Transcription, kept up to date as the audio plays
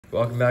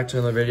Welcome back to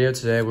another video.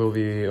 Today we'll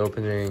be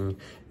opening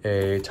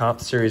a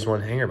TOPPS Series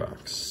 1 hanger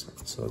box.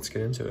 So let's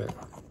get into it.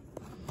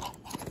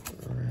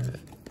 Alright.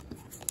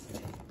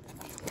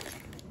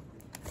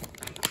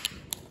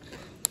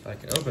 If I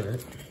can open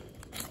it.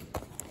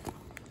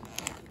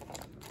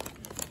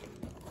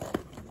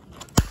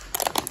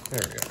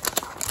 There we go.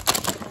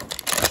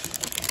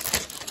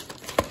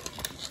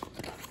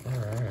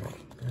 Alright,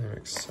 I'm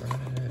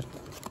excited.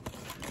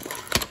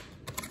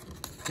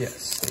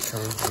 Yes, they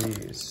come with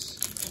these.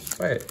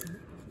 Wait.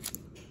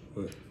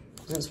 What?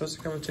 Isn't it supposed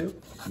to come with two?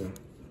 No.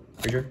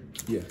 Are you sure?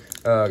 Yeah.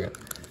 Oh, okay.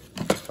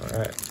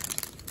 Alright.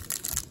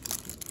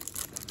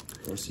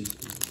 Or see. See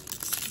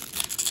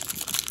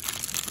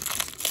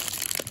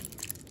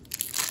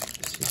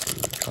some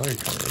color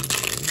cards.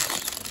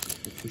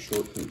 A few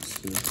short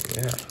prints too.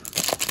 Yeah.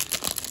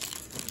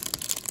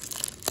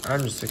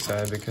 I'm just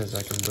excited because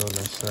I can build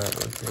my set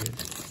with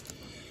these.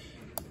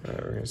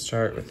 Alright, we're gonna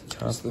start with the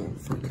top. What's the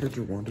front card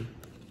you wanted?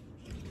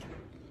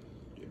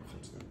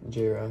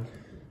 J-Rod.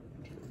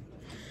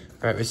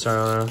 Alright, we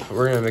start off.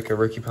 We're gonna make a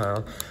rookie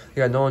pile. We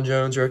got Nolan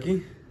Jones,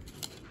 rookie.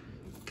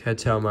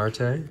 Ketel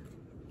Marte.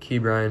 Key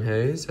Brian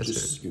Hayes. That's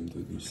just it. skim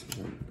through these. These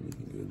aren't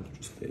anything good.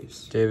 Just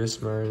base. Davis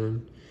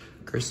Martin.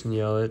 Kristen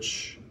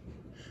Yelich.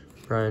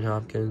 Brian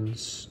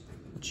Hopkins.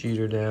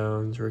 Jeter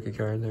Downs. Rookie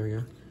card. There we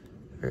go.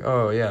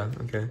 Oh, yeah.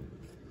 Okay.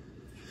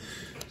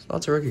 So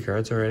lots of rookie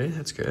cards already.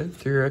 That's good.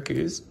 3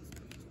 rookies.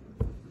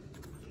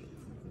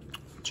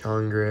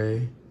 John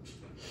Gray.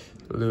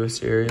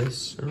 Luis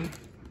Arias. Oh.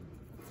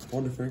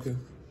 Wander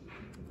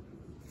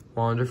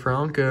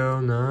Franco.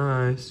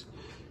 Nice.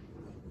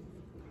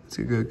 That's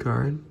a good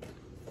card.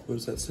 What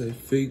does that say?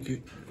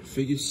 Figure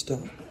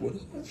stock. What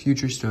is that?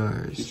 Future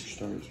Stars. Future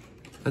stars.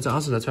 That's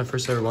awesome. That's my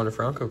first ever Wander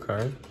Franco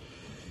card.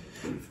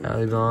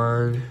 Ali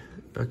Bond.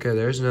 Okay,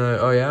 there's another.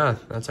 Oh, yeah.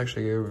 That's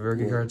actually a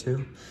rookie card,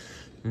 too.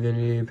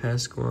 Vinny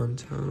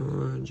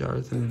Pasquanto.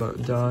 Jonathan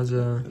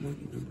Daza. I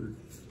don't remember.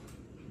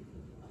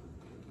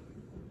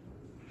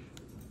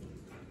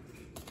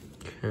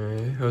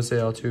 Okay, Jose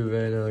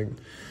Altuve, another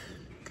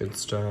good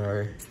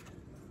star.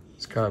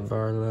 Scott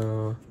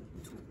Barlow,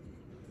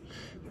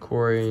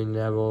 Corey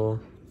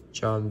Neville,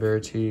 John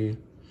Bertie,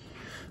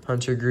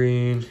 Hunter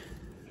Green,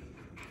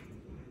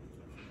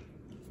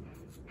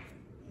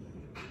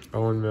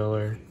 Owen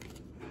Miller.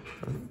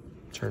 Oh,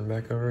 turn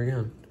back over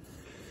again.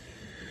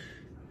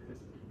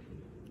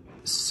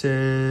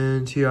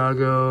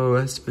 Santiago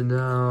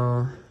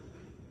Espinal,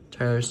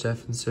 Tyler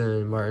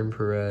Stephenson, Martin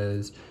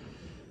Perez,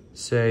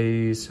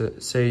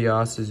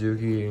 Seiya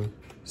Suzuki,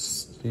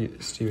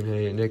 Stephen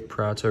Hay, Nick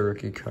Prato,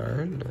 rookie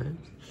card, nice.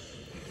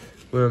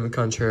 William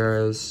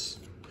Contreras,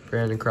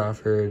 Brandon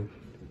Crawford,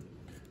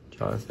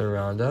 Jonathan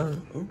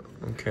Ronda. Oh.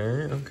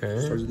 Okay.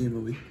 Stars of the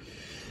MLB.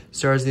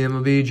 Stars of the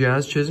MLB,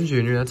 Jazz Chisholm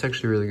Jr. That's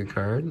actually a really good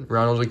card.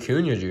 Ronald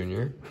Acuna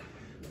Jr.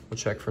 We'll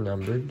check for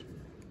numbered.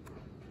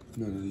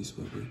 None of these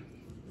will be.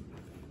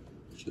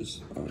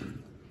 Just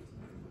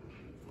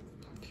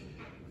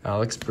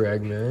Alex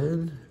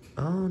Bregman.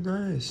 Oh,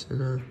 nice.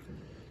 And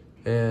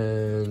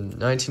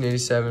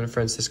 1987,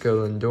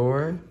 Francisco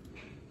Lindor.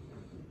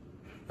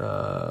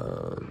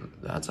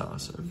 That's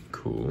awesome.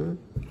 Cool.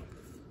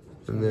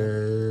 And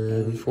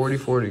then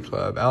 40-40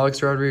 Club,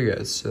 Alex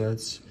Rodriguez. So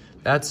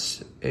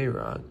that's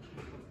A-Rod.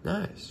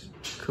 Nice.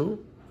 Cool.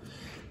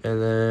 And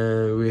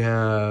then we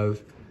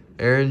have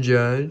Aaron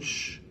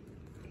Judge.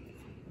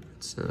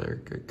 That's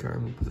another good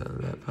card. We'll put that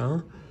in that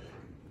pile.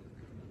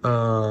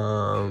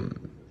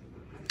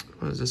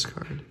 What is this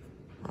card?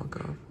 I'll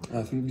go.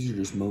 I think these are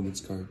just moments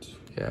cards.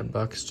 Yeah,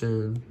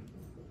 Buxton.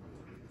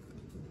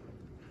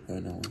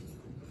 Right now.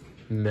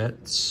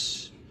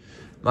 Mets.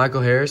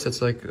 Michael Harris,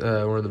 that's like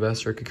one of the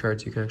best rookie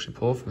cards you can actually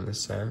pull from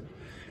this set.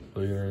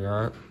 Believe it or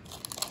not.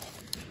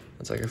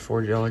 That's like a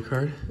 $40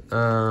 card.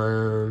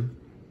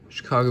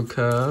 Chicago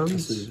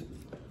Cubs.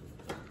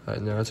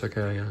 No, it's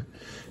okay, I got it.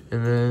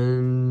 And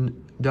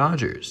then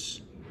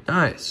Dodgers.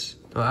 Nice.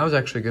 Oh, that was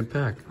actually a good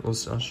pack. I'll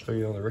show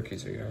you all the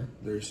rookies we got.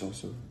 There's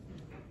also.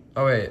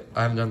 Oh, wait.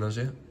 I haven't done those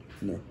yet?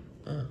 No.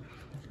 Oh, okay.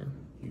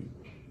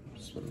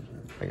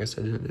 I guess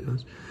I didn't do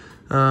those.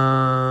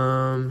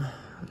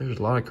 There's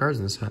a lot of cards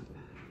in this set.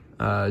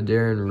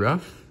 Darren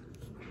Ruff.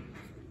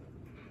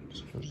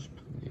 So I'll just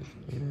put these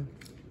in here.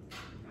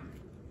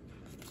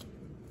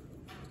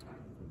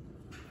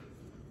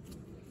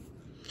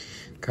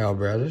 Kyle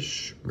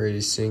Bradish.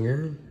 Brady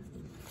Singer.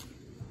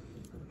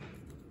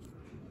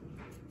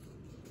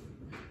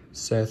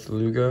 Seth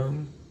Lugo.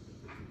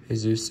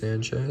 Jesus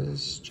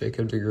Sanchez.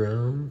 Jacob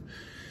deGrom.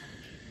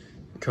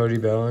 Cody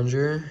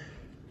Bellinger.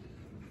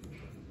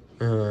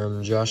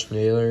 Josh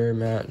Naylor,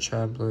 Matt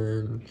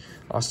Chaplin,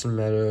 Austin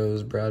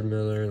Meadows, Brad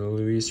Miller,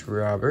 Luis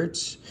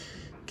Roberts,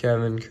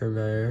 Kevin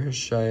Kiermaier,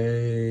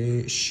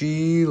 Shea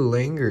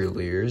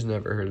Langoliers,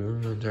 never heard of him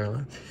in my entire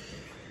life.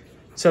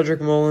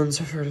 Cedric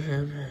Mullins, I've heard of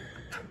him.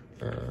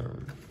 I'll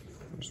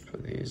just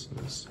put these in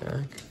the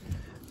stack.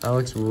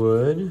 Alex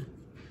Wood,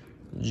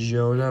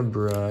 Jonah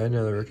Bride,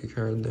 another rookie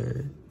card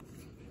there.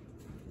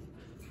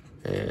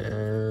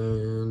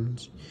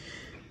 And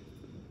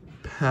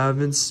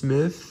Havin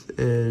Smith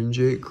and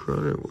Jake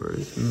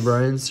Cronenworth and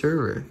Brian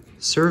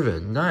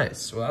Servin.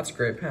 Nice. Well, that's a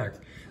great pack.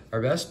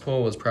 Our best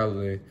pull was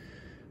probably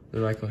the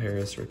Michael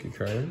Harris rookie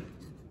card.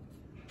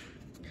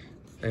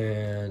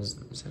 And is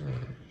that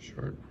a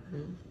short?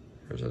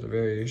 Or is that a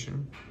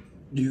variation?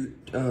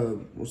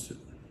 What's it?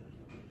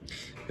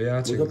 But yeah,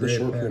 that's Look a up the great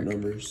short print pack.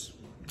 numbers.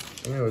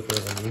 I'm gonna look it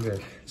up on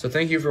eBay. So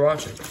thank you for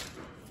watching.